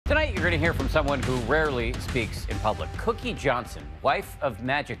Tonight, you're going to hear from someone who rarely speaks in public. Cookie Johnson, wife of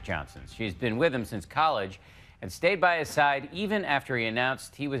Magic Johnson. She's been with him since college and stayed by his side even after he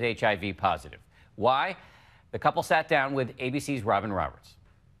announced he was HIV positive. Why? The couple sat down with ABC's Robin Roberts.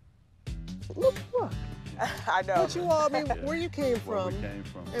 Look. I know. What you all, I mean, where you came from, we came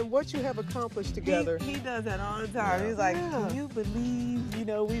from, and what you have accomplished together. He does that all the time. Yeah. He's like, Yeah. can you believe,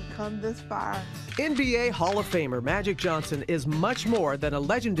 we've come this far? NBA Hall of Famer Magic Johnson is much more than a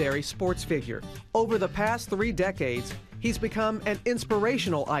legendary sports figure. Over the past 3 decades, he's become an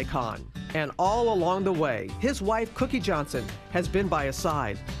inspirational icon. And all along the way, his wife, Cookie Johnson, has been by his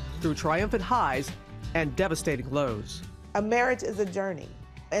side through triumphant highs and devastating lows. A marriage is a journey.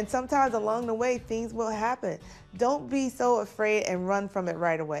 And sometimes along the way, things will happen. Don't be so afraid and run from it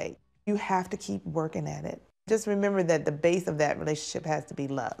right away. You have to keep working at it. Just remember that the base of that relationship has to be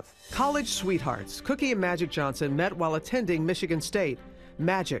love. College sweethearts, Cookie and Magic Johnson met while attending Michigan State.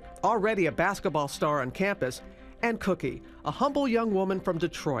 Magic, already a basketball star on campus, and Cookie, a humble young woman from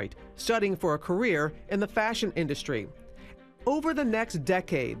Detroit, studying for a career in the fashion industry. Over the next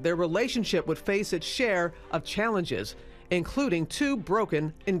decade, their relationship would face its share of challenges, including 2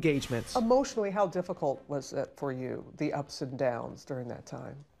 broken engagements. Emotionally, how difficult was it for you, the ups and downs during that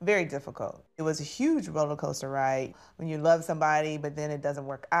time? Very difficult. It was a huge roller coaster ride when you love somebody, but then it doesn't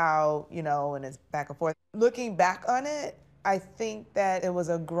work out, and it's back and forth. Looking back on it, I think that it was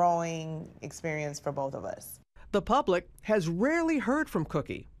a growing experience for both of us. The public has rarely heard from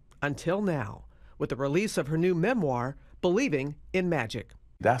Cookie until now, with the release of her new memoir, Believing in Magic.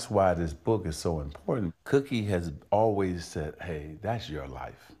 That's why this book is so important. Cookie has always said, hey, that's your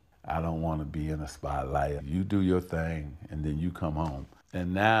life. I don't want to be in a spotlight. You do your thing, and then you come home.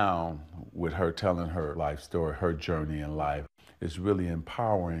 And now, with her telling her life story, her journey in life, it's really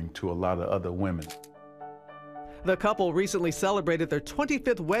empowering to a lot of other women. The couple recently celebrated their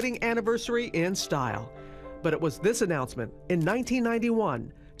 25th wedding anniversary in style. But it was this announcement in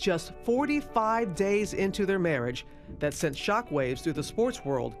 1991, just 45 days into their marriage, that sent shockwaves through the sports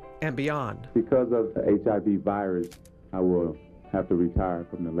world and beyond. Because of the HIV virus, I will have to retire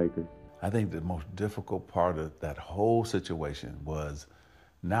from the Lakers. I think the most difficult part of that whole situation was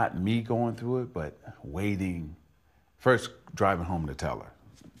not me going through it, but waiting, first driving home to tell her.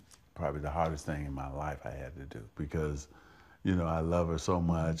 Probably the hardest thing in my life I had to do, because I love her so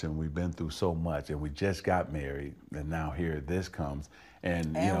much, and we've been through so much, and we just got married, and now here this comes.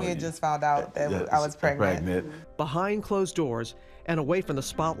 And we had just found out that I was pregnant. Behind closed doors and away from the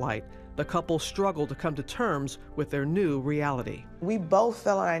spotlight, the couple struggled to come to terms with their new reality. We both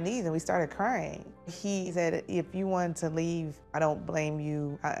fell on our knees and we started crying. He said, if you want to leave, I don't blame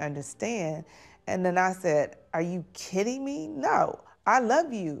you, I understand. And then I said, are you kidding me? No, I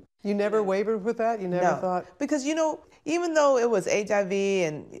love you. You never wavered with that? You never thought? Because, even though it was HIV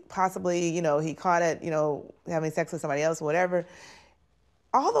and possibly, he caught it, having sex with somebody else or whatever,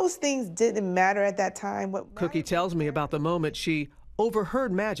 all those things didn't matter at that time. Cookie tells me about the moment she overheard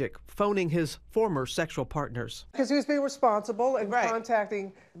Magic phoning his former sexual partners. Because he was being responsible and Right.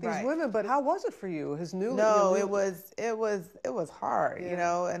 contacting these Right. women, but how was it for you? His new... No, it was hard, and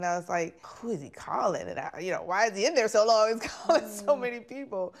I was like, who is he calling? And why is he in there so long? He's calling so many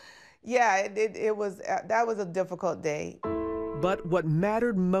people. Yeah, that was a difficult day. But what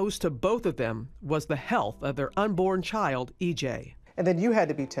mattered most to both of them was the health of their unborn child, EJ. And then you had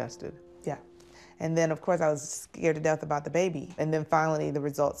to be tested. Yeah. And then, of course, I was scared to death about the baby. And then finally the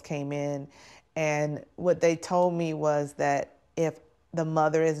results came in. And what they told me was that if the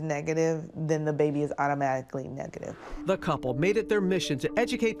mother is negative, then the baby is automatically negative. The couple made it their mission to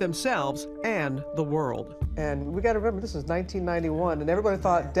educate themselves and the world. And we got to remember, this was 1991, and everybody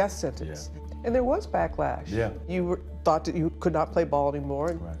thought death sentence. Yeah. And there was backlash. Yeah. You thought that you could not play ball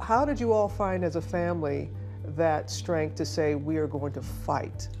anymore. Right. How did you all find as a family that strength to say, we are going to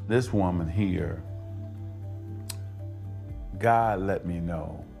fight? This woman here, God let me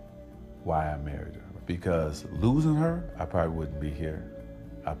know why I married her. Because losing her, I probably wouldn't be here.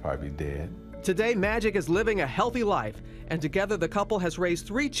 I'd probably be dead. Today, Magic is living a healthy life, and together the couple has raised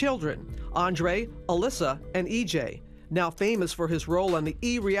 3 children, Andre, Alyssa, and EJ, now famous for his role on the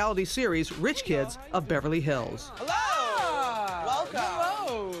E! reality series Rich Kids of Beverly Hills. Hello! Welcome!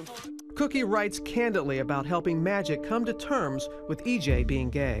 Hello! Cookie writes candidly about helping Magic come to terms with EJ being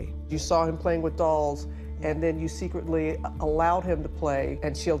gay. You saw him playing with dolls, and then you secretly allowed him to play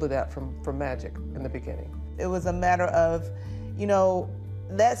and shielded that from Magic in the beginning. It was a matter of,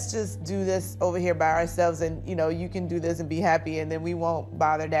 let's just do this over here by ourselves, and you can do this and be happy, and then we won't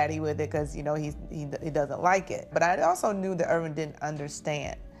bother Daddy with it because he doesn't like it. But I also knew that Irvin didn't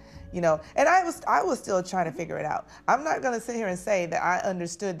understand. you know, and I was still trying to figure it out. I'm not gonna sit here and say that I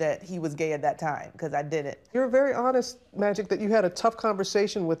understood that he was gay at that time, because I didn't. You're very honest, Magic, that you had a tough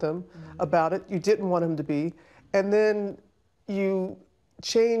conversation with him about it. You didn't want him to be, and then you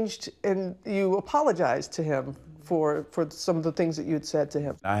changed and you apologized to him for some of the things that you had said to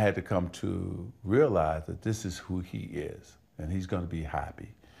him. I had to come to realize that this is who he is, and he's going to be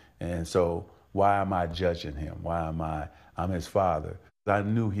happy. And so why am I judging him? I'm his father. I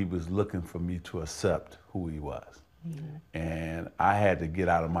knew he was looking for me to accept who he was. And I had to get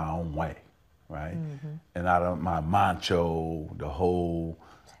out of my own way, right? And out of my macho, the whole...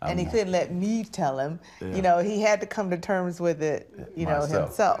 And he couldn't let me tell him. You know, he had to come to terms with it, you know,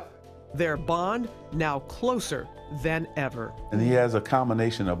 himself. Their bond now closer than ever. And he has a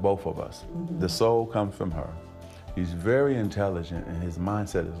combination of both of us. The soul comes from her. He's very intelligent, and his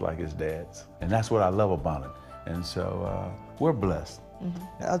mindset is like his dad's. And that's what I love about him. And so we're blessed.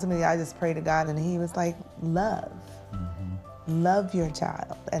 Ultimately, I just prayed to God, and he was like, love. Love your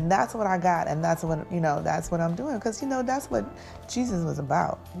child. And that's what I got, and that's what, you know, that's what I'm doing. Because, you know, that's what Jesus was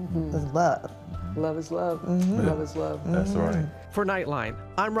about, was love. Love is love. Love is love. That's right. For Nightline,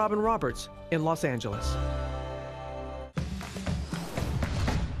 I'm Robin Roberts in Los Angeles.